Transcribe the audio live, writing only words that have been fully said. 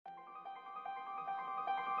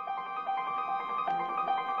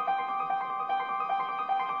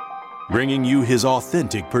bringing you his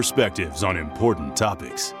authentic perspectives on important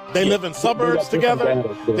topics. They live in suburbs together.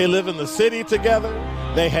 They live in the city together.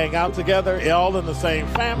 They hang out together, all in the same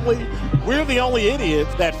family. We're the only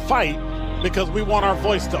idiots that fight because we want our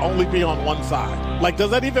voice to only be on one side. Like,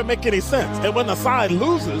 does that even make any sense? And when the side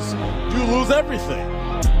loses, you lose everything.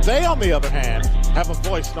 They, on the other hand, have a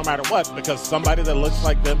voice no matter what because somebody that looks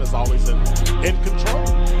like them is always in control.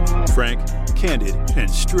 Frank, candid, and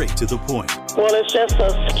straight to the point. Well, it's just a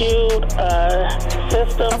skewed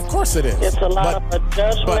system. Of course it is. It's a lot of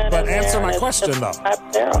judgment. But answer my question, though.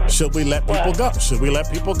 Should we let people go? Should we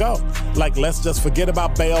let people go? Like, let's just forget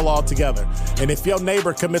about bail altogether. And if your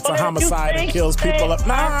neighbor commits a homicide and kills people,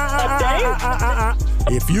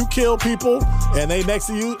 if you kill people and they next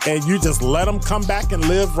to you and you just let them come back and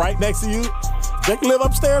live right next to you, they can live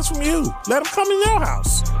upstairs from you. Let them come in your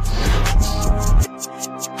house.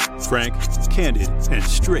 Frank, candid, and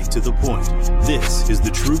straight to the point. This is The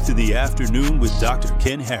Truth in the Afternoon with Dr.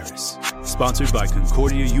 Ken Harris. Sponsored by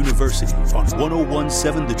Concordia University on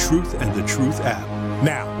 101.7 The Truth and The Truth app.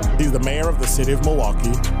 Now, he's the mayor of the city of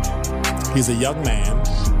Milwaukee. He's a young man.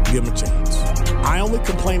 Give him a chance. I only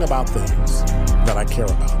complain about things that I care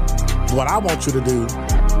about. What I want you to do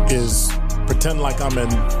is pretend like I'm in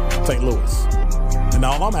St. Louis. And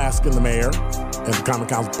all I'm asking the mayor and the Common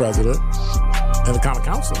Council president and the Common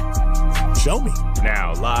Council, show me.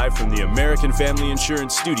 Now, live from the American Family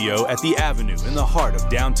Insurance Studio at the Avenue in the heart of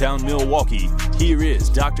downtown Milwaukee, here is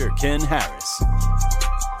Dr. Ken Harris.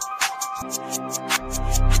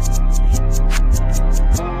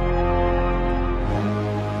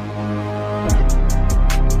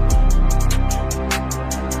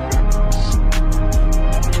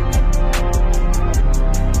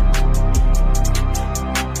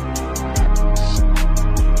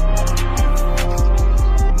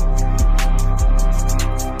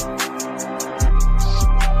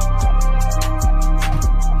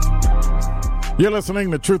 You're listening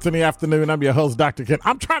to Truth in the Afternoon. I'm your host, Dr. Ken.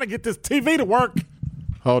 I'm trying to get this TV to work.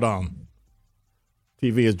 Hold on.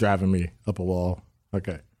 TV is driving me up a wall.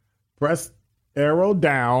 Okay. Press arrow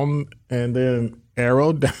down and then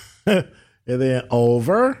arrow down and then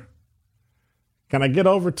over. Can I get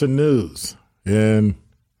over to news? Okay,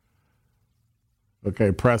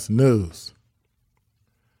 press news.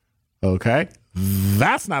 Okay.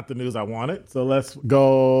 That's not the news I wanted. So let's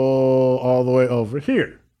go all the way over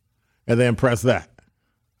here. And then press that.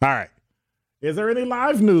 All right. Is there any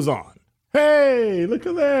live news on? Hey, look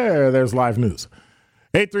at there. There's live news.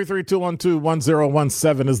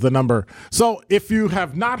 833-212-1017 is the number. So if you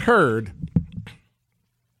have not heard,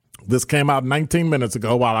 this came out 19 minutes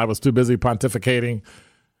ago while I was too busy pontificating.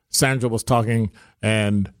 Sandra was talking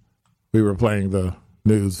and we were playing the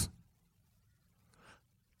news.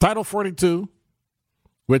 Title 42,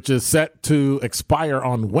 which is set to expire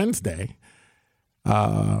on Wednesday,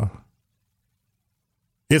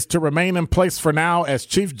 is to remain in place for now as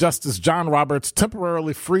Chief Justice John Roberts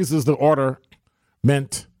temporarily freezes the order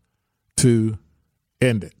meant to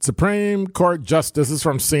end it. Supreme Court Justice, this is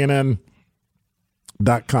from CNN.com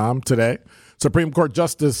today. Supreme Court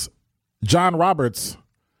Justice John Roberts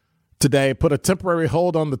today put a temporary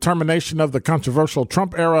hold on the termination of the controversial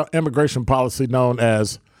Trump-era immigration policy known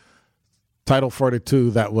as Title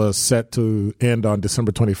 42 that was set to end on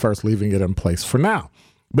December 21st, leaving it in place for now.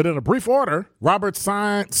 But in a brief order, Roberts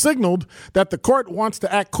signaled that the court wants to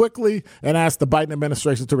act quickly and asked the Biden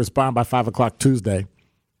administration to respond by 5 o'clock Tuesday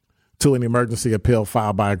to an emergency appeal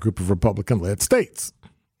filed by a group of Republican-led states.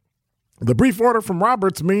 The brief order from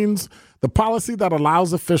Roberts means the policy that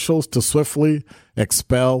allows officials to swiftly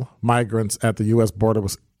expel migrants at the U.S. border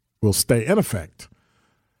will stay in effect,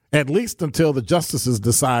 at least until the justices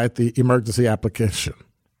decide the emergency application.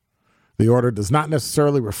 The order does not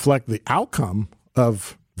necessarily reflect the outcome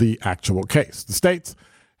of the actual case. The states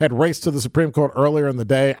had raced to the Supreme Court earlier in the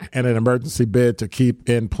day in an emergency bid to keep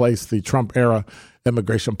in place the Trump-era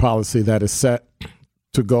immigration policy that is set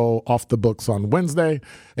to go off the books on Wednesday.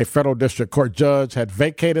 A federal district court judge had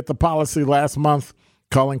vacated the policy last month,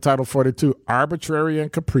 calling Title 42 arbitrary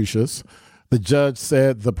and capricious. The judge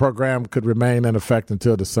said the program could remain in effect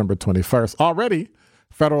until December 21st. Already,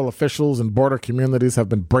 federal officials and border communities have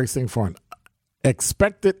been bracing for an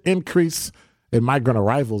expected increase in migrant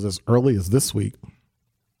arrivals as early as this week,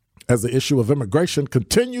 as the issue of immigration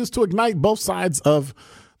continues to ignite both sides of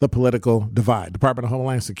the political divide. Department of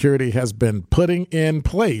Homeland Security has been putting in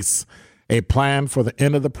place a plan for the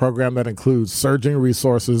end of the program that includes surging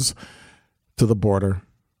resources to the border,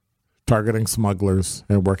 targeting smugglers,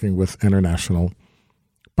 and working with international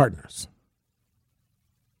partners.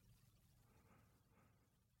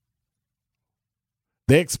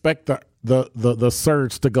 They expect the the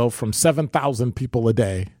surge to go from 7,000 people a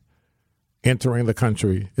day entering the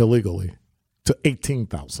country illegally to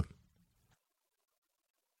 18,000.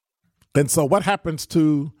 And so what happens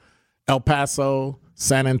to El Paso,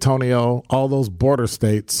 San Antonio, all those border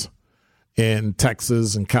states in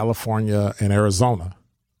Texas and California and Arizona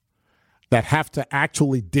that have to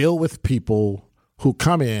actually deal with people who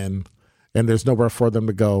come in and there's nowhere for them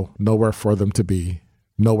to go, nowhere for them to be,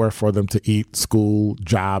 nowhere for them to eat, school,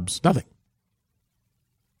 jobs, nothing.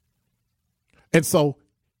 And so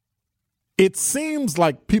it seems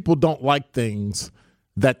like people don't like things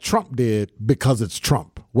that Trump did because it's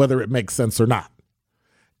Trump, whether it makes sense or not.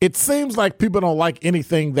 It seems like people don't like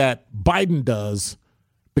anything that Biden does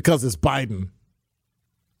because it's Biden,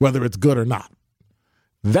 whether it's good or not.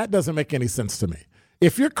 That doesn't make any sense to me.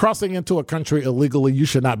 If you're crossing into a country illegally, you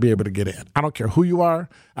should not be able to get in. I don't care who you are.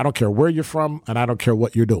 I don't care where you're from, and I don't care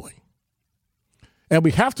what you're doing. And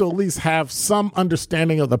we have to at least have some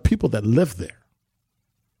understanding of the people that live there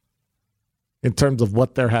in terms of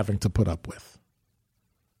what they're having to put up with.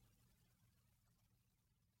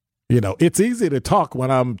 You know, it's easy to talk when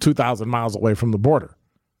I'm 2,000 miles away from the border.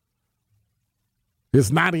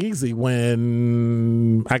 It's not easy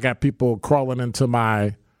when I got people crawling into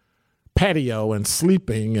my patio and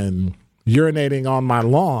sleeping and urinating on my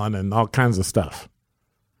lawn and all kinds of stuff.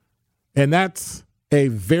 And that's a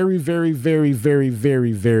very, very, very, very,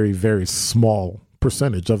 very, very, very small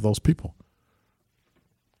percentage of those people.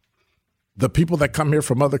 The people that come here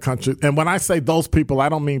from other countries, and when I say those people, I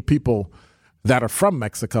don't mean people that are from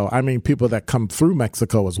Mexico. I mean people that come through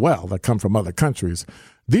Mexico as well, that come from other countries.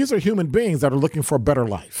 These are human beings that are looking for a better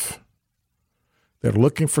life. They're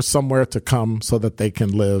looking for somewhere to come so that they can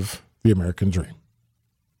live the American dream.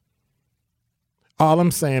 All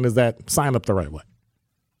I'm saying is that sign up the right way.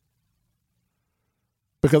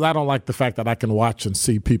 Because I don't like the fact that I can watch and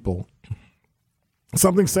see people.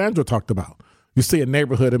 Something Sandra talked about. You see a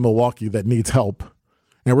neighborhood in Milwaukee that needs help,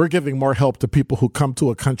 and we're giving more help to people who come to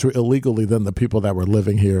a country illegally than the people that were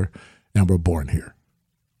living here and were born here.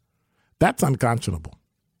 That's unconscionable.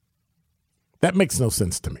 That makes no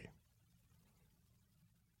sense to me.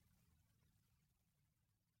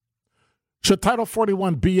 Should Title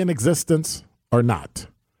 41 be in existence or not?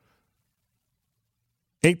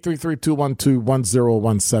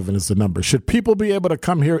 833-212-1017 is the number. Should people be able to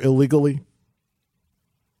come here illegally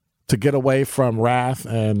to get away from wrath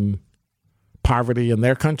and poverty in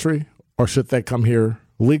their country? Or should they come here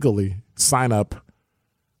legally, sign up,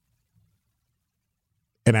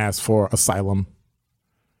 and ask for asylum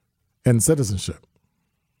and citizenship?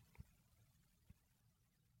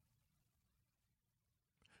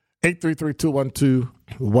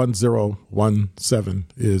 833-212-1017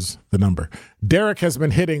 is the number. Derek has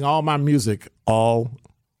been hitting all my music all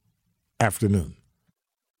afternoon.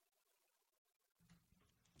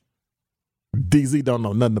 DZ don't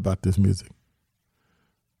know nothing about this music.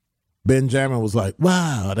 Benjamin was like,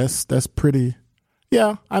 wow, that's pretty.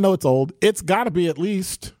 Yeah, I know it's old. It's got to be at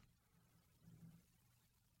least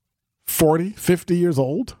 40, 50 years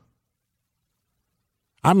old.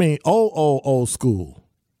 I mean, old school.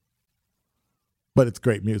 But it's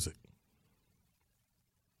great music.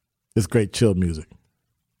 It's great chilled music.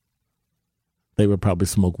 They would probably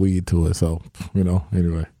smoke weed to it, so,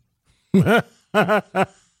 anyway. Yeah.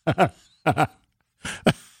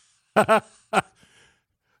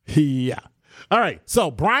 All right.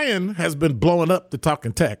 So Brian has been blowing up the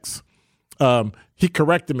talking text. He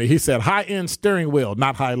corrected me. He said high-end steering wheel,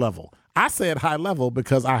 not high level. I said high level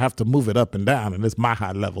because I have to move it up and down, and it's my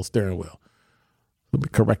high level steering wheel. You'll be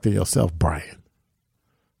correcting yourself, Brian.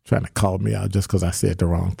 Trying to call me out just because I said the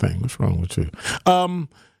wrong thing. What's wrong with you?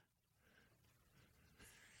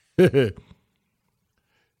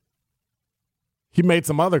 He made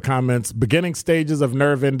some other comments. Beginning stages of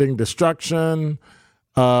nerve-ending destruction.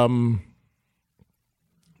 He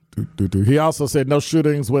also said no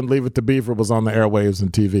shootings when Leave It to Beaver was on the airwaves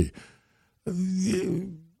and TV.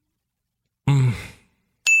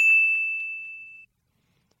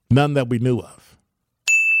 None that we knew of.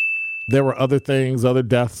 There were other things, other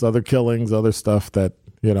deaths, other killings, other stuff that,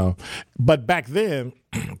 But back then,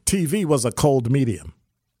 TV was a cold medium.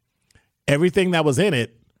 Everything that was in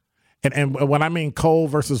it, and when I mean cold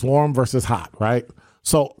versus warm versus hot, right?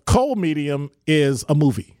 So cold medium is a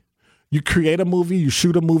movie. You create a movie, you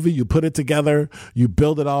shoot a movie, you put it together, you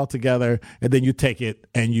build it all together, and then you take it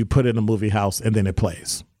and you put it in a movie house, and then it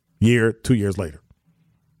plays 2 years later.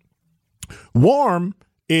 Warm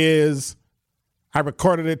is, I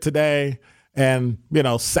recorded it today, and,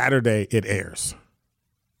 Saturday it airs,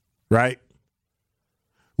 right?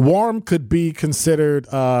 Warm could be considered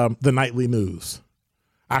the nightly news.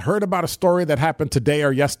 I heard about a story that happened today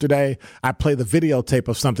or yesterday. I play the videotape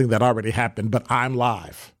of something that already happened, but I'm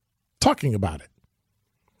live talking about it.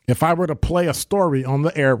 If I were to play a story on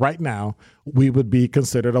the air right now, we would be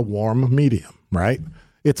considered a warm medium, right?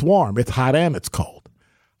 It's warm, it's hot, and it's cold.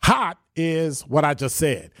 Hot is what I just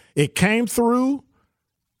said. It came through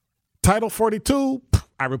Title 42,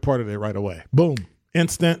 I reported it right away. Boom,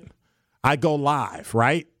 instant. I go live,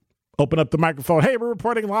 right? Open up the microphone. Hey, we're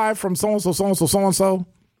reporting live from so-and-so, so-and-so, so-and-so.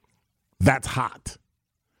 That's hot.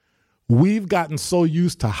 We've gotten so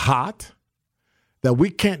used to hot that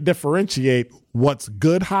we can't differentiate what's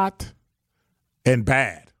good hot and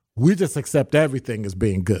bad. We just accept everything as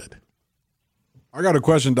being good. I got a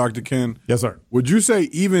question, Dr. Ken. Yes, sir. Would you say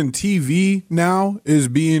even TV now is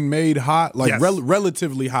being made hot, like Yes.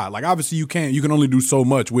 relatively hot? Like obviously you can only do so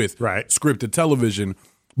much with scripted television,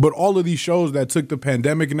 but all of these shows that took the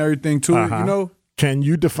pandemic and everything to it, you know? Can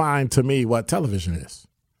you define to me what television is?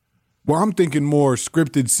 Well, I'm thinking more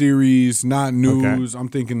scripted series, not news. I'm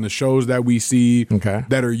thinking the shows that we see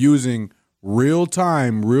that are using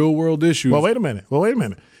real-time, real-world issues. Well, wait a minute.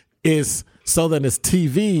 Then it's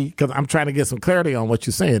TV, because I'm trying to get some clarity on what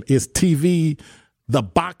you're saying. Is TV the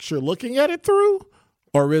box you're looking at it through,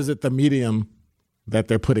 or is it the medium that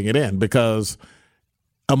they're putting it in? Because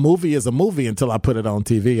a movie is a movie until I put it on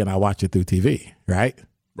TV and I watch it through TV, right?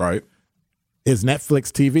 Right. Is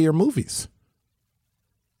Netflix TV or movies?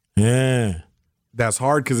 Yeah. That's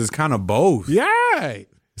hard because it's kind of both. Yeah.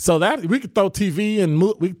 So that we could throw TV and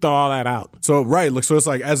we could throw all that out. So so it's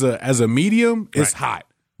like as a medium, it's hot.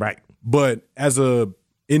 Right. But as a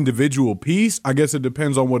individual piece, I guess it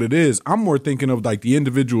depends on what it is. I'm more thinking of like the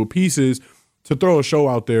individual pieces. To throw a show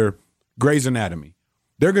out there, Grey's Anatomy.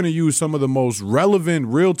 They're going to use some of the most relevant,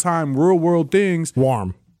 real-time, real-world things.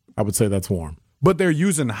 Warm. I would say that's warm. But they're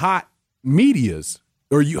using hot medias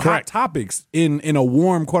or hot topics in a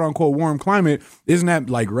warm, quote-unquote, warm climate. Isn't that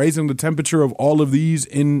like raising the temperature of all of these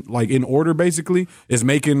in order, basically? Is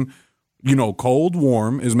making, cold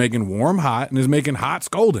warm, is making warm hot, and is making hot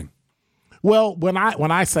scolding. Well, when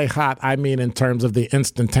I say hot, I mean in terms of the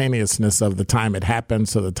instantaneousness of the time it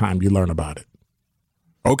happens to the time you learn about it.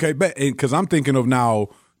 Okay, because I'm thinking of now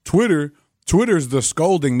Twitter. Twitter's the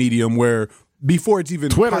scolding medium where before it's even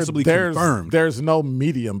possibly confirmed. There's no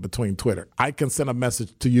medium between Twitter. I can send a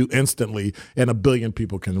message to you instantly, and a billion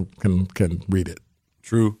people can read it.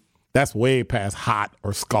 True. That's way past hot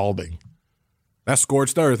or scalding. That's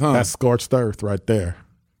scorched earth, huh? That's scorched earth right there.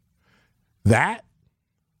 That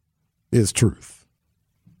is truth.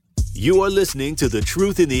 You are listening to The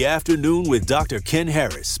Truth in the Afternoon with Dr. Ken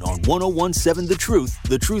Harris on 1017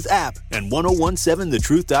 The Truth app, and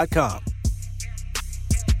 1017thetruth.com.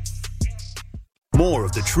 More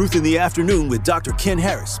of The Truth in the Afternoon with Dr. Ken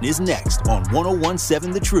Harris is next on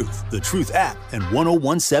 1017 The Truth app, and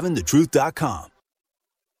 1017thetruth.com.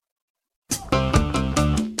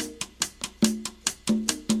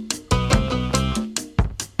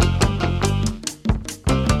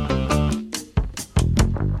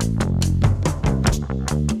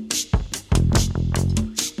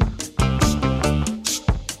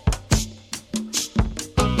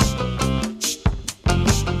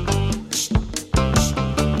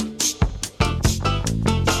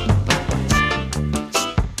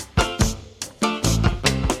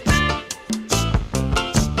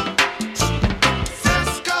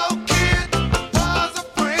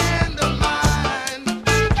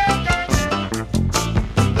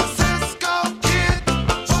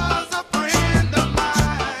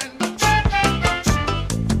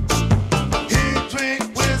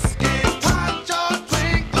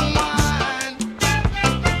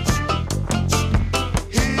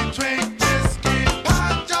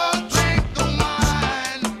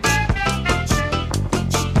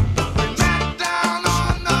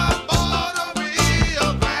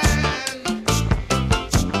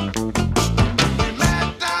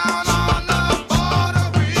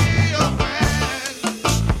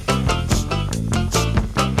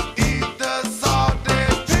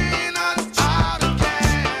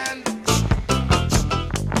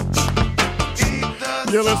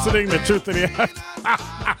 You're listening to Truth in the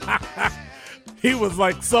He was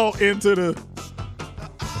like so into the.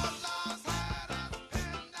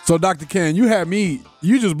 So, Dr. Ken,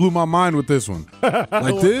 you just blew my mind with this one.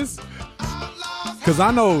 Like this? Because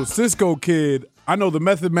I know Cisco Kid, I know the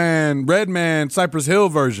Method Man, Redman, Cypress Hill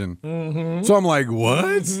version. Mm-hmm. So I'm like,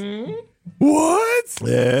 what? Mm-hmm. What?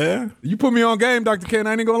 Yeah. You put me on game, Dr. Ken,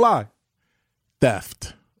 I ain't gonna lie.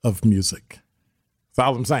 Theft of music. That's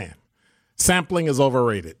all I'm saying. Sampling is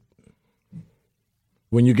overrated.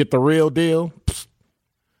 When you get the real deal,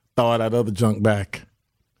 throw that other junk back.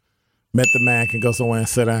 Method Man can go somewhere and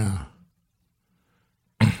sit down.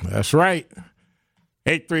 That's right.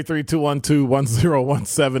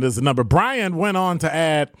 833-212-1017 is the number. Brian went on to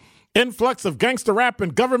add, influx of gangster rap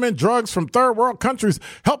and government drugs from third world countries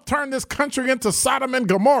helped turn this country into Sodom and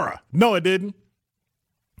Gomorrah. No, it didn't.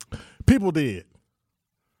 People did.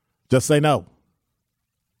 Just say no.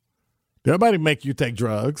 Did nobody make you take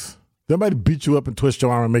drugs? Did nobody beat you up and twist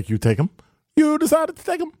your arm and make you take them? You decided to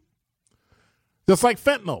take them. Just like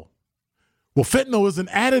fentanyl. Well, fentanyl is an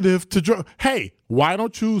additive to drug. Hey, why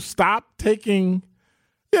don't you stop taking,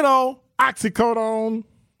 oxycodone,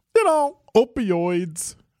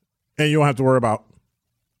 opioids, and you don't have to worry about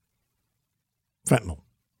fentanyl.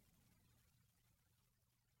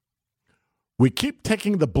 We keep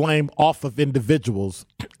taking the blame off of individuals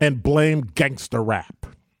and blame gangster rap.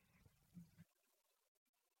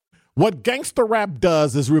 What gangster rap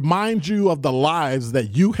does is remind you of the lives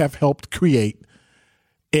that you have helped create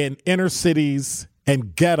in inner cities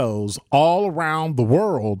and ghettos all around the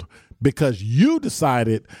world because you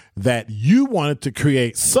decided that you wanted to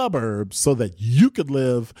create suburbs so that you could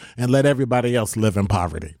live and let everybody else live in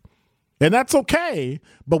poverty. And that's okay,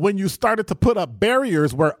 but when you started to put up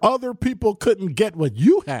barriers where other people couldn't get what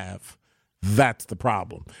you have, that's the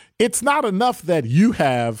problem. It's not enough that you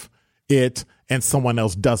have it and someone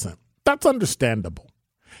else doesn't. That's understandable.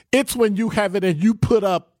 It's when you have it and you put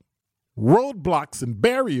up roadblocks and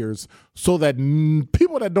barriers so that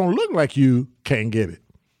people that don't look like you can't get it.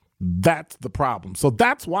 That's the problem. So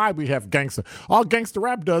that's why we have gangster. All gangster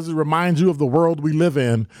rap does is remind you of the world we live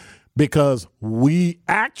in because we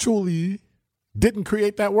actually didn't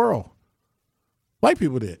create that world. White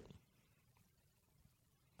people did.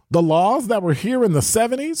 The laws that were here in the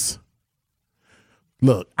 70s,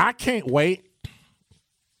 look, I can't wait.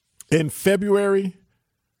 In February,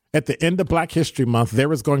 at the end of Black History Month,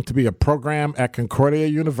 there is going to be a program at Concordia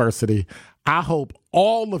University. I hope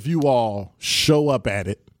all of you all show up at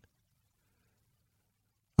it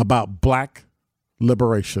about Black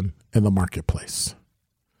liberation in the marketplace.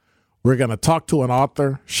 We're going to talk to an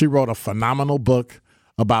author. She wrote a phenomenal book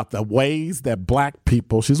about the ways that Black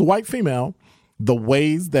people, she's a white female, the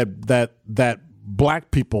ways that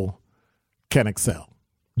Black people can excel.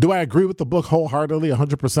 Do I agree with the book wholeheartedly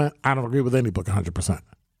 100%? I don't agree with any book 100%,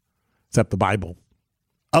 except the Bible.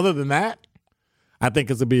 Other than that, I think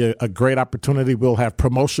it's going to be a great opportunity. We'll have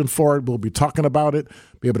promotion for it. We'll be talking about it,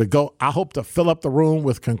 be able to go. I hope to fill up the room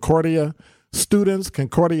with Concordia students,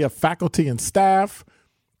 Concordia faculty and staff,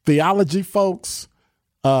 theology folks,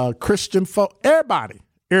 Christian folk, everybody,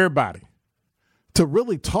 to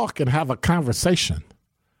really talk and have a conversation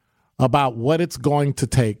about what it's going to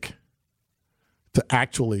take to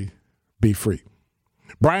actually be free.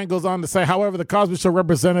 Brian goes on to say, however, the Cosby Show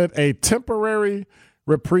represented a temporary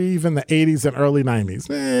reprieve in the 80s and early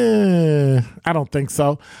 90s. I don't think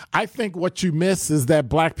so. I think what you miss is that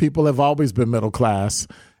Black people have always been middle class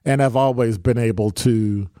and have always been able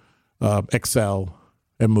to excel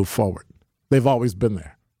and move forward. They've always been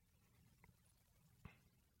there.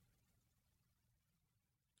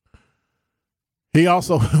 He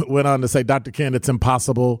also went on to say, Dr. Ken, it's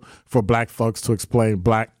impossible for Black folks to explain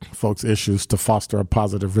Black folks' issues to foster a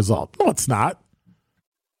positive result. No, it's not.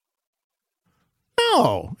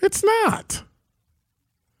 No, it's not.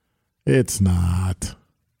 It's not.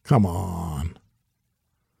 Come on.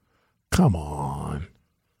 Come on.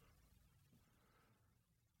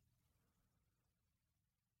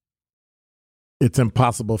 It's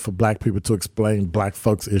impossible for Black people to explain Black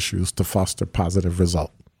folks' issues to foster positive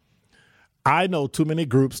result. I know too many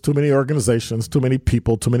groups, too many organizations, too many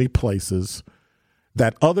people, too many places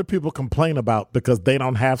that other people complain about because they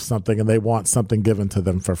don't have something and they want something given to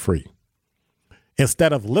them for free.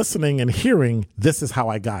 Instead of listening and hearing, this is how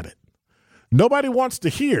I got it. Nobody wants to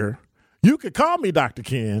hear, you could call me Dr.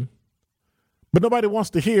 Ken, but nobody wants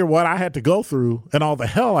to hear what I had to go through and all the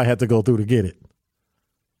hell I had to go through to get it.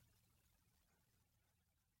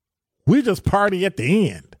 We just party at the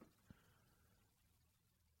end.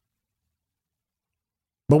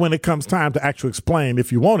 But when it comes time to actually explain,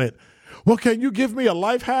 if you want it, well, can you give me a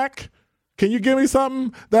life hack? Can you give me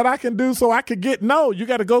something that I can do so I could get? No, you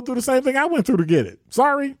got to go through the same thing I went through to get it.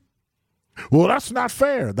 Sorry. Well, that's not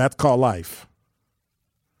fair. That's called life.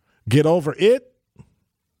 Get over it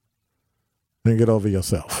and get over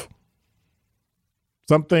yourself.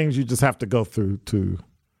 Some things you just have to go through to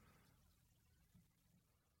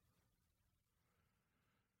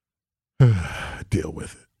deal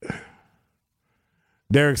with it.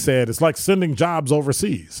 Derek said, it's like sending jobs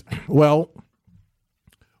overseas. Well,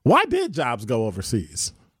 why did jobs go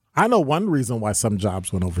overseas? I know one reason why some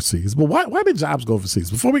jobs went overseas, but why did jobs go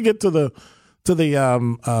overseas? Before we get to the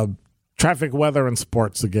Traffic, weather, and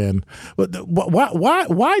sports again.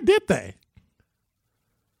 Why did they?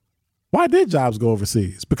 Why did jobs go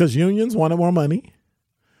overseas? Because unions wanted more money.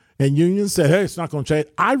 And unions said, hey, it's not going to change.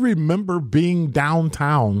 I remember being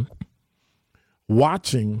downtown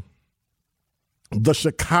watching the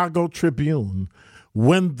Chicago Tribune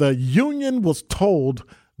when the union was told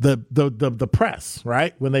the press,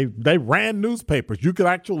 right? When they ran newspapers, you could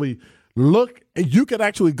actually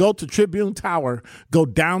go to Tribune Tower, go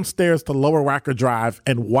downstairs to Lower Wacker Drive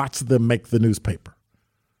and watch them make the newspaper.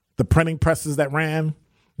 The printing presses that ran,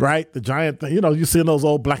 right? The giant thing, you see in those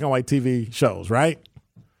old black and white TV shows, right?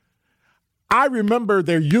 I remember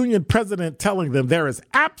their union president telling them there is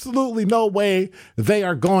absolutely no way they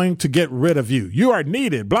are going to get rid of you. You are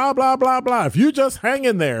needed, blah, blah, blah, blah. If you just hang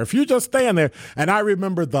in there, if you just stay in there. And I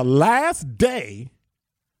remember the last day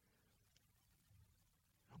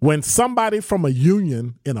when somebody from a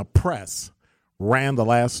union in a press ran the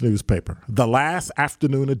last newspaper, the last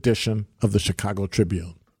afternoon edition of the Chicago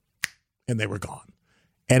Tribune, and they were gone.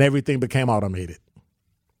 And everything became automated.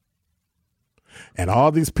 And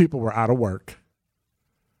all these people were out of work.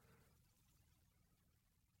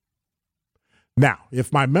 Now,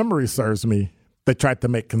 if my memory serves me, they tried to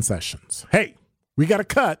make concessions. Hey, we got a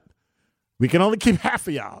cut. We can only keep half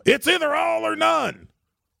of y'all. It's either all or none.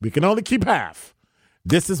 We can only keep half.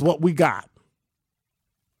 This is what we got.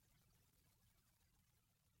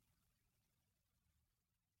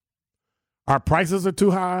 Our prices are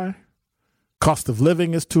too high. Cost of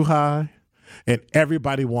living is too high. And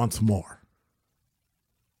everybody wants more.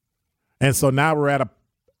 And so now we're at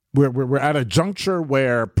a juncture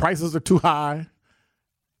where prices are too high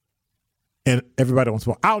and everybody wants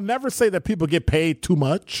more. I'll never say that people get paid too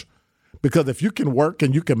much, because if you can work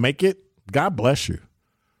and you can make it, God bless you.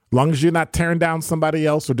 As long as you're not tearing down somebody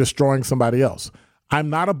else or destroying somebody else.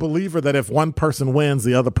 I'm not a believer that if one person wins,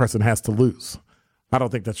 the other person has to lose. I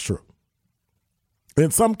don't think that's true.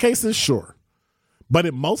 In some cases, sure. But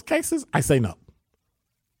in most cases, I say no.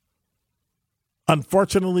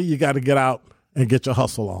 Unfortunately, you got to get out and get your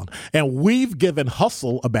hustle on. And we've given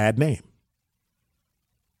hustle a bad name.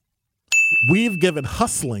 We've given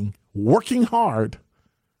hustling, working hard,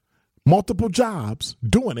 multiple jobs,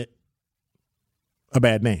 doing it, a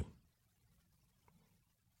bad name.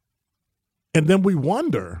 And then we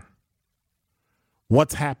wonder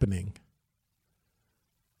what's happening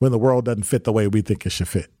when the world doesn't fit the way we think it should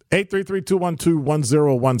fit.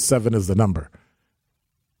 833-212-1017 is the number.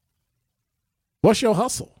 What's your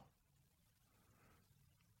hustle?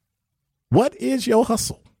 What is your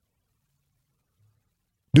hustle?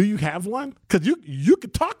 Do you have one? Because you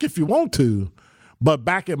could talk if you want to, but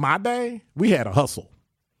back in my day, we had a hustle.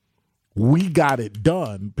 We got it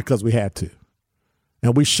done because we had to.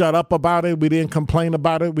 And we shut up about it. We didn't complain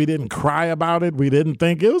about it. We didn't cry about it. We didn't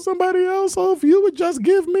think it was somebody else. Oh, if you would just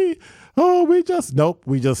give me. Oh, nope.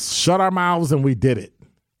 We just shut our mouths and we did it.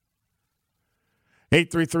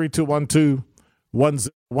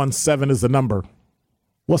 833-212-1017 is the number.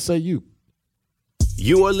 What say you?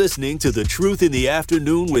 You are listening to The Truth in the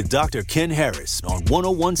Afternoon with Dr. Ken Harris on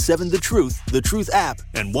 1017 The Truth, The Truth app,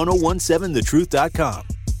 and 1017thetruth.com.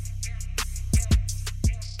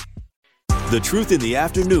 The Truth in the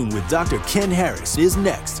Afternoon with Dr. Ken Harris is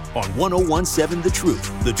next on 1017 The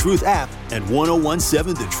Truth, The Truth app, and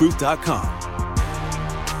 1017thetruth.com.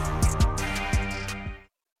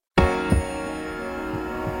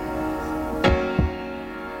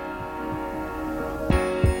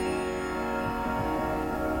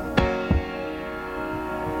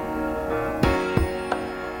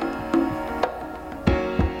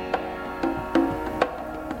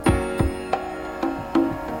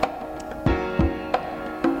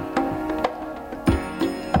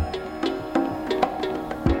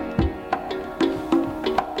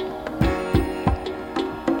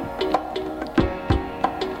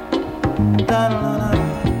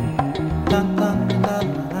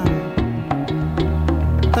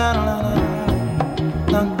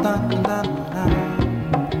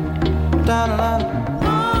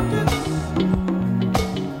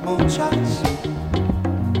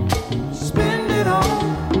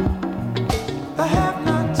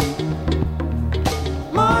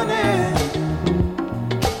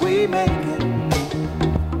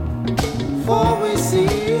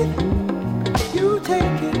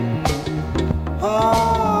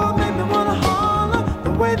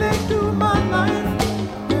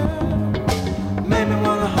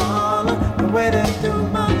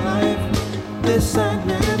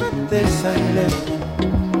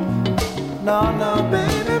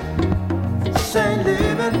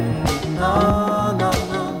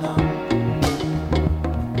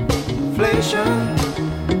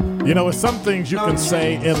 You know, it's some things you can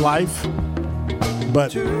say in life,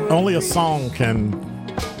 but only a song can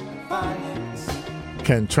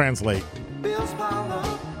translate.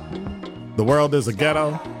 The world is a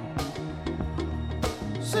ghetto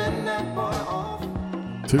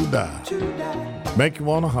to die. Make you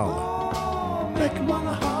wanna holler. Make you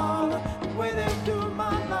wanna holler.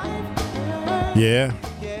 Yeah.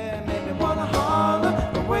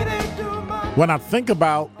 When I think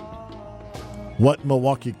about what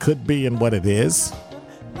Milwaukee could be and what it is,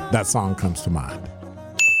 that song comes to mind.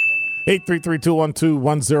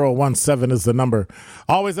 833-212-1017 is the number.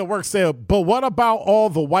 Always at work say, but what about all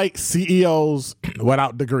the white CEOs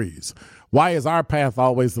without degrees? Why is our path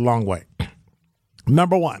always the long way?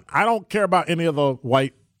 Number one, I don't care about any of the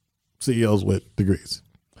white CEOs with degrees.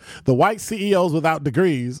 The white CEOs without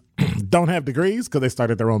degrees don't have degrees because they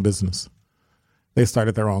started their own business. They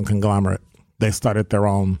started their own conglomerate. They started their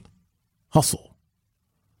own hustle.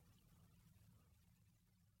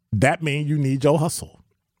 That means you need your hustle.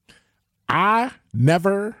 I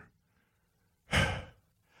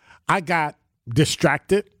got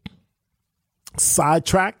distracted,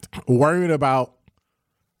 sidetracked, worried about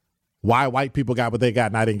why white people got what they got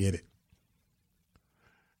and I didn't get it.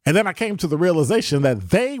 And then I came to the realization that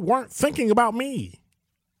they weren't thinking about me.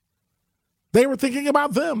 They were thinking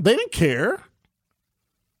about them. They didn't care.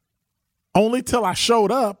 Only till I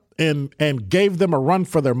showed up and gave them a run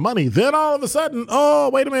for their money. Then all of a sudden, oh,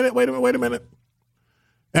 wait a minute.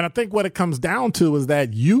 And I think what it comes down to is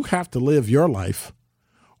that you have to live your life,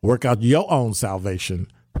 work out your own salvation,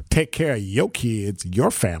 take care of your kids,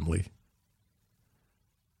 your family.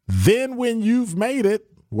 Then when you've made it,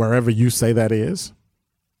 wherever you say that is,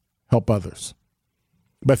 help others.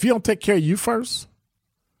 But if you don't take care of you first,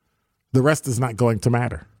 the rest is not going to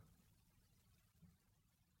matter.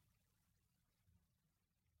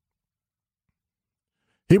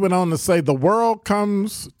 He went on to say, the world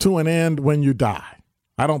comes to an end when you die.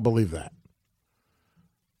 I don't believe that.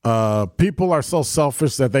 People are so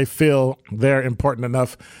selfish that they feel they're important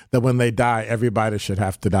enough that when they die, everybody should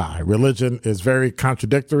have to die. Religion is very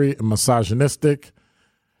contradictory and misogynistic,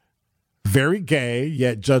 very gay,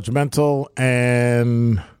 yet judgmental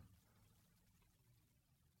and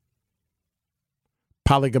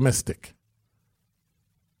polygamistic.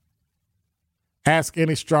 Ask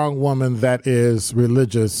any strong woman that is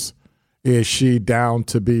religious, is she down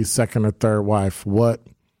to be second or third wife?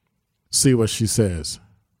 See what she says.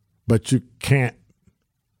 But you can't.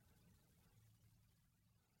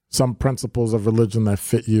 Some principles of religion that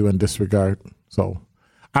fit you and disregard. So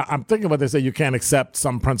I'm thinking what they say, you can't accept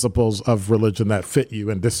some principles of religion that fit you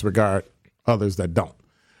and disregard others that don't.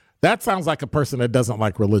 That sounds like a person that doesn't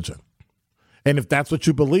like religion. And if that's what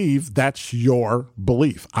you believe, that's your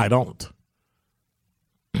belief. I don't.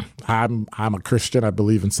 I'm a Christian. I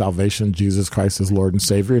believe in salvation. Jesus Christ is Lord and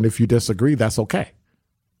Savior. And if you disagree, that's okay.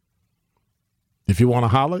 If you want to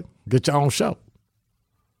holler, get your own show.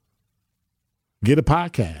 Get a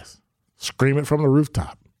podcast. Scream it from the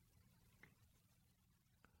rooftop.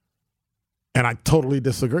 And I totally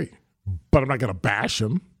disagree. But I'm not going to bash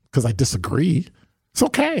him because I disagree. It's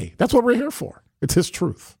okay. That's what we're here for. It's his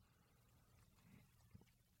truth.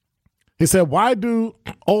 He said, why do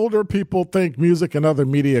older people think music and other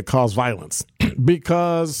media cause violence?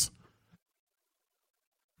 Because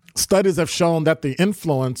studies have shown that the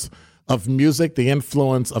influence of music, the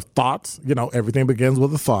influence of thoughts, everything begins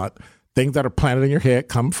with a thought. Things that are planted in your head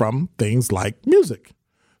come from things like music.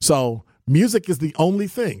 So music is the only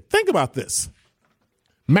thing. Think about this.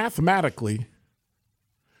 Mathematically,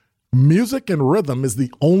 music and rhythm is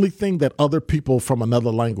the only thing that other people from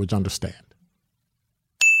another language understand.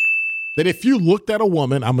 That if you looked at a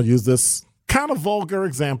woman, I'm going to use this kind of vulgar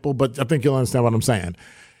example, but I think you'll understand what I'm saying.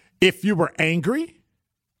 If you were angry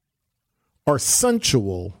or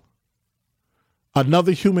sensual,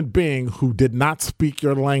 another human being who did not speak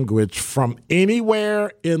your language from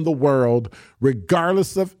anywhere in the world,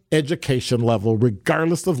 regardless of education level,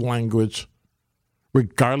 regardless of language,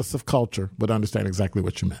 regardless of culture, would understand exactly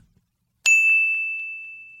what you meant.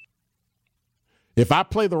 If I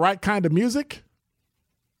play the right kind of music,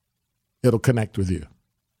 it'll connect with you,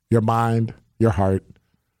 your mind, your heart.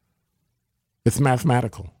 It's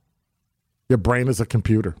mathematical. Your brain is a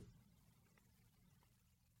computer.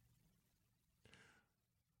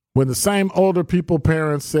 When the same older people,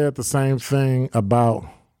 parents said the same thing about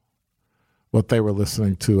what they were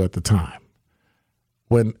listening to at the time.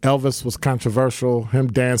 When Elvis was controversial,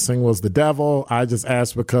 him dancing was the devil. I just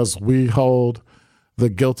asked because we hold the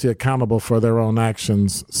guilty accountable for their own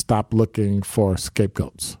actions. Stop looking for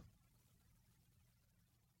scapegoats.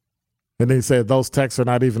 And then he said those texts are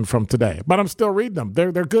not even from today. But I'm still reading them.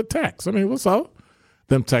 They're good texts. I mean, what's up?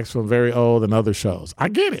 Them texts from Very Old and other shows. I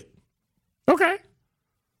get it. Okay.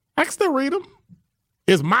 I can still read them.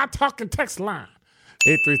 It's my talking text line.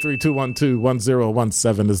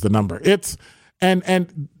 833-212-1017 is the number. It's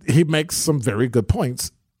and he makes some very good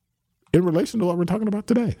points in relation to what we're talking about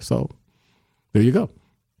today. So there you go.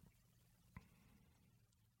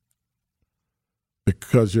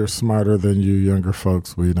 Because you're smarter than you younger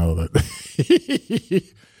folks, we know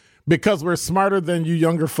that. Because we're smarter than you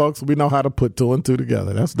younger folks, we know how to put two and two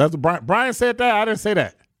together. That's what Brian said that. I didn't say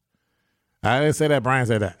that. Brian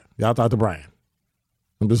said that. Y'all talk to Brian.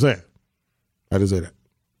 I'm just saying. I didn't say that.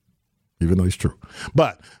 Even though he's true.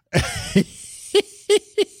 But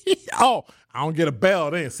I don't get a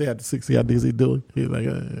bell. They didn't say how does he do it? He's like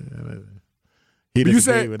he didn't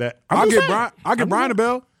say with that. I'll get Brian a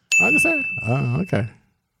bell. I just said, okay.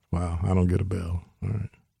 Wow, I don't get a bell. All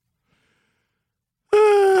right.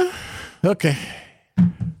 Okay.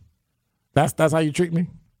 That's how you treat me?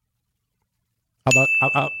 I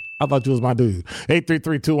thought you was my dude.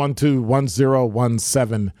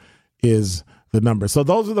 833-212-1017 is the number. So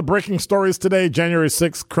those are the breaking stories today. January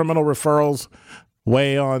 6th, criminal referrals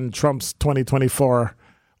weigh on Trump's 2024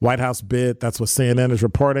 White House bid. That's what CNN is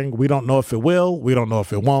reporting. We don't know if it will. We don't know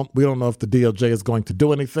if it won't. We don't know if the DOJ is going to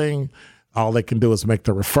do anything. All they can do is make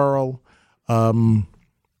the referral.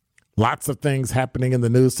 Lots of things happening in the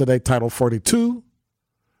news today. Title 42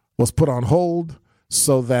 was put on hold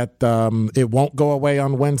so that it won't go away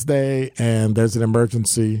on Wednesday, and there's an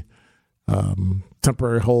emergency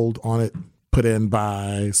temporary hold on it put in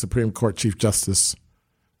by Supreme Court Chief Justice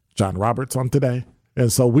John Roberts on today.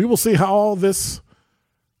 And so we will see how all this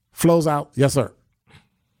flows out. Yes, sir.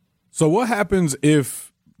 So what happens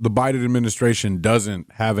if the Biden administration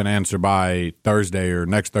doesn't have an answer by Thursday or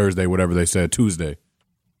next Thursday, whatever they said, Tuesday?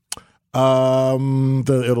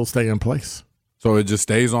 It'll stay in place. So it just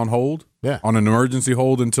stays on hold? Yeah. On an emergency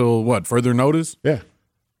hold until what? Further notice? Yeah.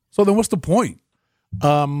 So then what's the point?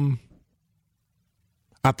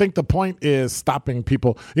 I think the point is stopping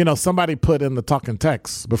people. You know, somebody put in the talking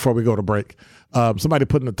text before we go to break. Somebody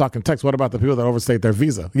put in the talking text, what about the people that overstayed their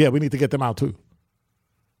visa? Yeah, we need to get them out too.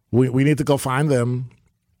 We need to go find them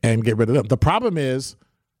and get rid of them. The problem is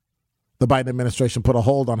the Biden administration put a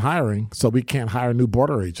hold on hiring, so we can't hire new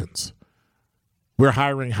border agents. We're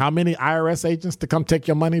hiring how many IRS agents to come take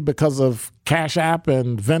your money because of Cash App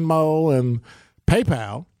and Venmo and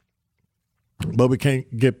PayPal, but we can't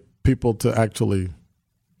get people to actually...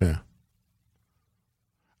 Yeah.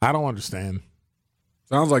 I don't understand.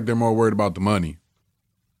 Sounds like they're more worried about the money.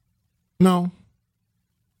 No.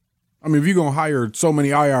 I mean, if you're going to hire so many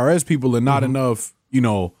IRS people and not enough,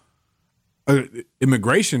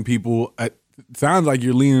 immigration people, it sounds like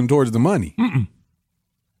you're leaning towards the money. Mm-mm.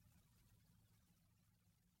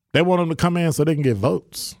 They want them to come in so they can get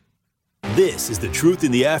votes. This is The Truth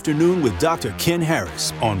in the Afternoon with Dr. Ken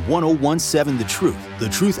Harris on 1017 The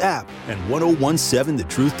Truth app, and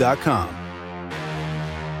 1017thetruth.com.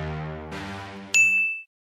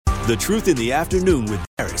 The Truth in the Afternoon with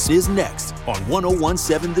Harris is next on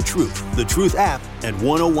 1017 The Truth app, and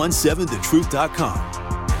 1017thetruth.com.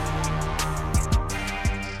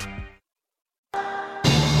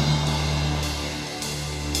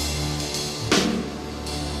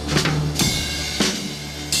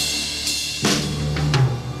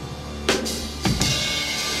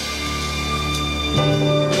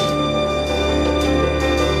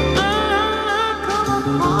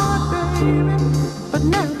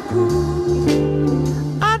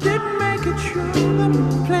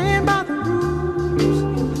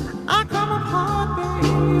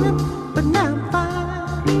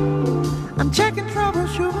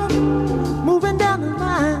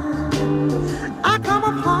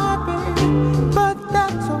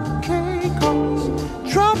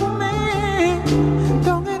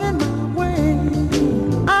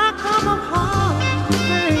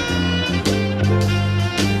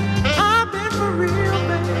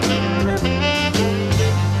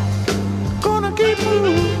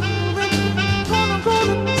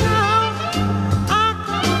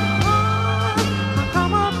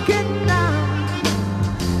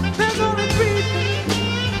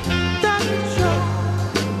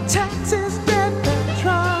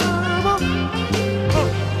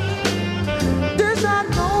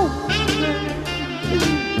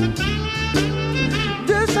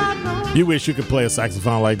 You wish you could play a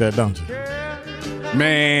saxophone like that, don't you?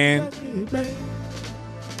 Man.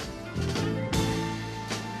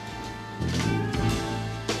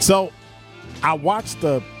 So, I watched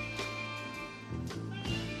the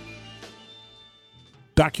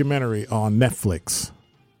documentary on Netflix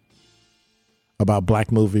about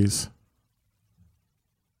black movies,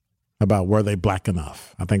 about Were They Black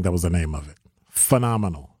Enough? I think that was the name of it.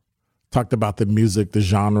 Phenomenal. Talked about the music, the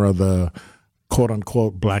genre, the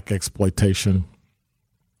quote-unquote black exploitation.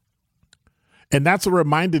 And that's what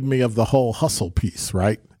reminded me of the whole hustle piece,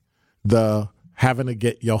 right? The having to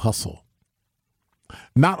get your hustle.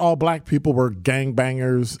 Not all black people were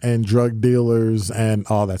gangbangers and drug dealers and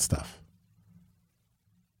all that stuff.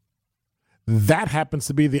 That happens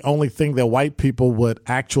to be the only thing that white people would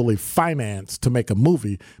actually finance to make a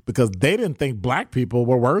movie because they didn't think black people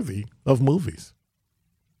were worthy of movies.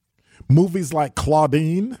 Movies like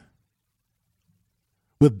Claudine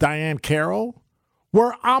with Diane Carroll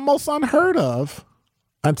were almost unheard of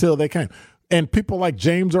until they came. And people like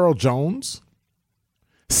James Earl Jones,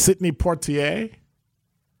 Sidney Poitier.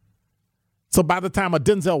 So by the time a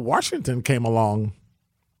Denzel Washington came along,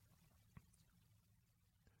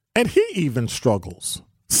 and he even struggles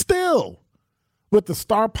still with the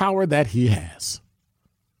star power that he has.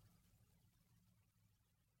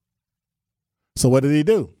 So what did he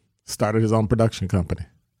do? Started his own production company.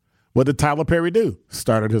 What did Tyler Perry do?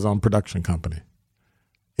 Started his own production company.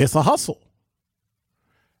 It's a hustle.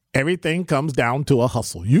 Everything comes down to a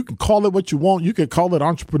hustle. You can call it what you want. You can call it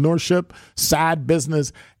entrepreneurship, side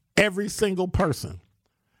business, every single person.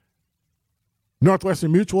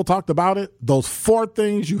 Northwestern Mutual talked about it. Those 4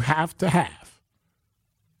 things you have to have.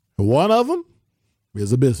 One of them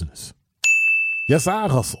is a business. Your side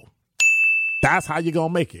hustle. That's how you're going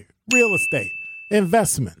to make it. Real estate,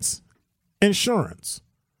 investments, insurance.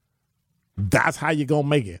 That's how you're going to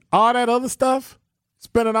make it. All that other stuff,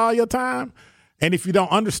 spending all your time. And if you don't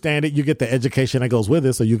understand it, you get the education that goes with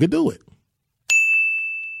it so you could do it.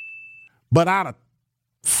 But out of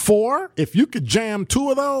 4, if you could jam 2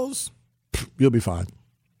 of those, you'll be fine.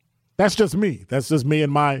 That's just me. That's just me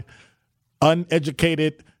and my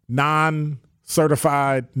uneducated,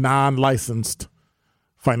 non-certified, non-licensed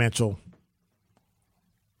financial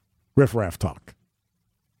riffraff talk.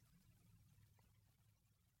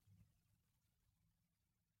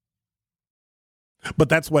 But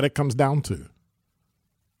that's what it comes down to.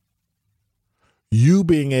 You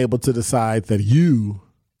being able to decide that you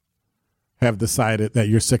have decided that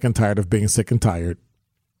you're sick and tired of being sick and tired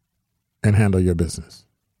and handle your business.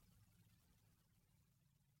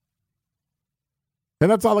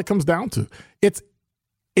 And that's all it comes down to.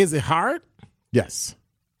 Is it hard? Yes.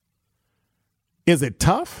 Is it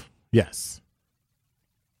tough? Yes.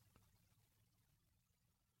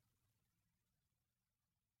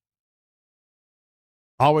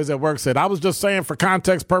 Always at work said, I was just saying for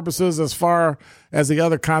context purposes as far as the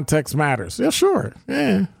other context matters. Yeah, sure.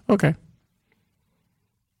 Yeah, okay.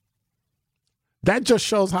 That just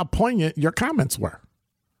shows how poignant your comments were.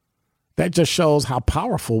 That just shows how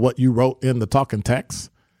powerful what you wrote in the talking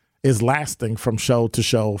text is lasting from show to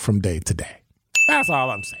show, from day to day. That's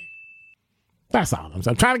all I'm saying. That's all I'm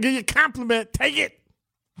saying. I'm trying to give you a compliment. Take it.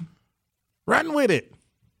 Run with it.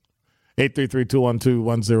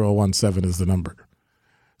 833-212-1017 is the number.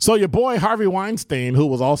 So your boy Harvey Weinstein, who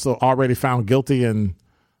was also already found guilty in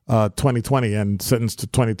 2020 and sentenced to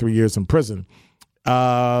 23 years in prison,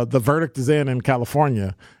 the verdict is in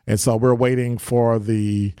California, and so we're waiting for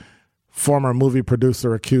the former movie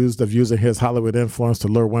producer accused of using his Hollywood influence to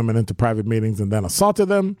lure women into private meetings and then assaulted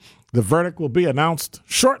them. The verdict will be announced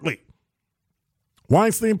shortly.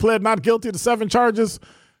 Weinstein pled not guilty to 7 charges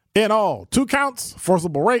in all. 2 counts,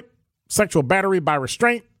 forcible rape, sexual battery by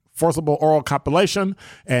restraint, forcible oral copulation,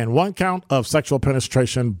 and 1 count of sexual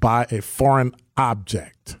penetration by a foreign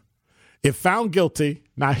object. If found guilty,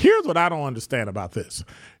 now here's what I don't understand about this.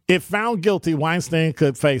 If found guilty, Weinstein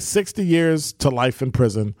could face 60 years to life in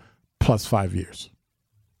prison plus 5 years.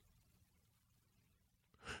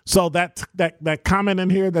 So that comment in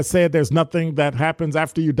here that said there's nothing that happens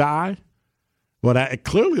after you die, well,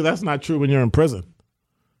 clearly that's not true when you're in prison.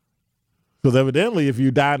 Because evidently if you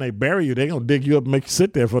die and they bury you, they're going to dig you up and make you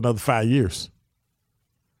sit there for another 5 years.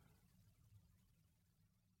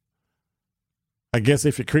 I guess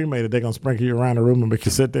if you're cremated, they're going to sprinkle you around the room and make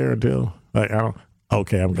you sit there until, I'm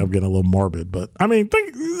getting a little morbid, but I mean,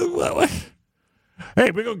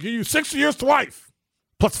 hey, we're going to give you 60 years to life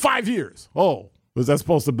plus 5 years. Oh, was that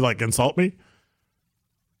supposed to be like insult me?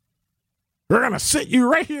 We're going to sit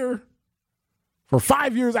you right here for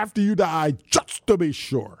 5 years after you die just to be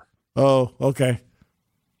sure. Oh, okay.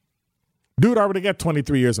 Dude already got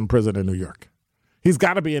 23 years in prison in New York. He's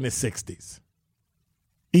got to be in his 60s.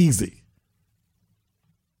 Easy.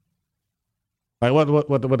 Like,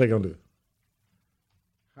 what they going to do?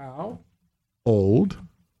 How old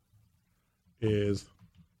is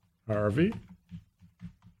Harvey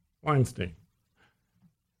Weinstein?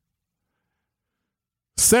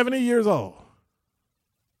 70 years old.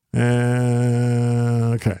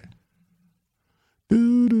 Okay.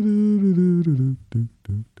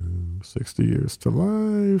 60 years to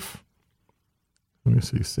life. Let me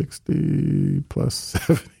see. 60 plus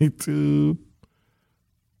 72.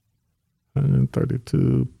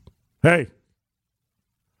 132. Hey.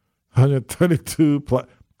 132 plus.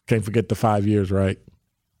 Can't forget the 5 years, right?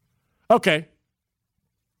 Okay.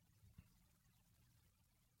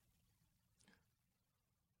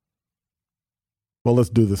 Well, let's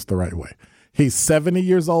do this the right way. He's 70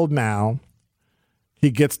 years old now.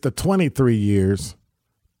 He gets the 23 years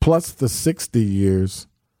plus the 60 years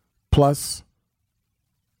plus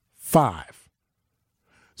 5.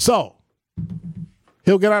 So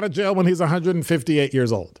he'll get out of jail when he's 158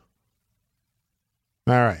 years old.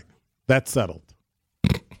 All right. That's settled.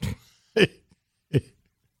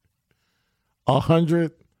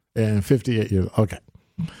 158 years. Okay.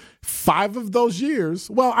 5 of those years.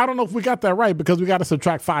 Well, I don't know if we got that right because we got to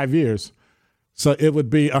subtract 5 years. So it would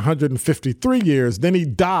be 153 years. Then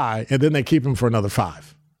he'd die, and then they keep him for another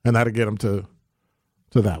 5. And that'll get him to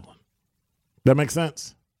that one. That makes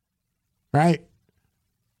sense? Right?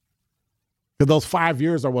 Because those 5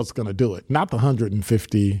 years are what's going to do it, not the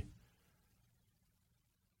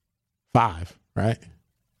 155, right?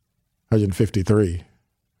 153,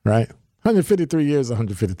 right? 153 years,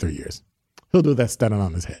 153 years. He'll do that standing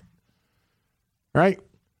on his head, right?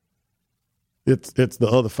 It's the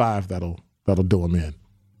other 5 that'll do him in.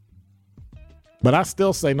 But I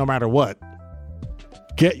still say, no matter what,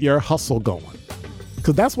 get your hustle going,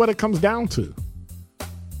 because that's what it comes down to.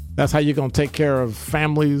 That's how you're going to take care of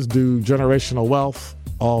families, do generational wealth,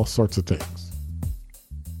 all sorts of things.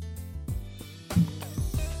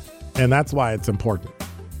 And that's why it's important.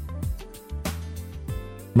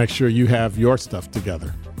 Make sure you have your stuff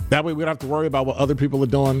together. That way we don't have to worry about what other people are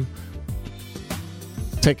doing.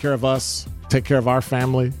 Take care of us, take care of our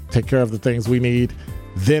family, take care of the things we need.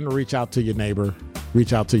 Then reach out to your neighbor,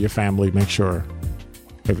 reach out to your family, make sure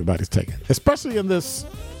everybody's taken. Especially in this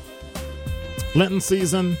Lenten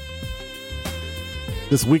season,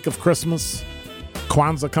 this week of Christmas,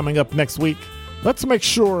 Kwanzaa coming up next week. Let's make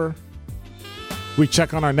sure we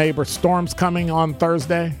check on our neighbor. Storm's coming on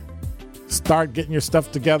Thursday. Start getting your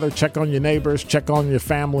stuff together. Check on your neighbors. Check on your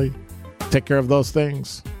family. Take care of those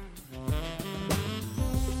things.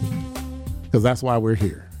 Because that's why we're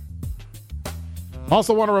here.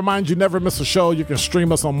 Also want to remind you, never miss a show. You can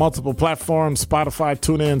stream us on multiple platforms: Spotify,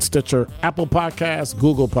 TuneIn, Stitcher, Apple Podcasts,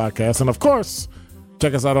 Google Podcasts, and of course,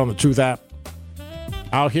 check us out on the Truth app.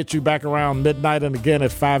 I'll hit you back around midnight and again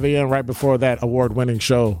at 5 a.m. right before that award-winning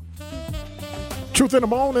show, Truth in the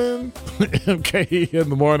Morning, MKE in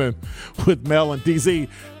the Morning with Mel and DZ.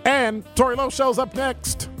 And Tory Lowe shows up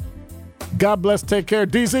next. God bless, take care.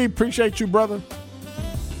 DZ, appreciate you, brother.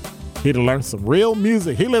 He to learn some real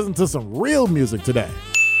music. He listened to some real music today.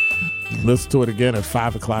 Listen to it again at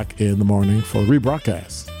 5 o'clock in the morning for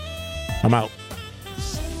rebroadcast. I'm out.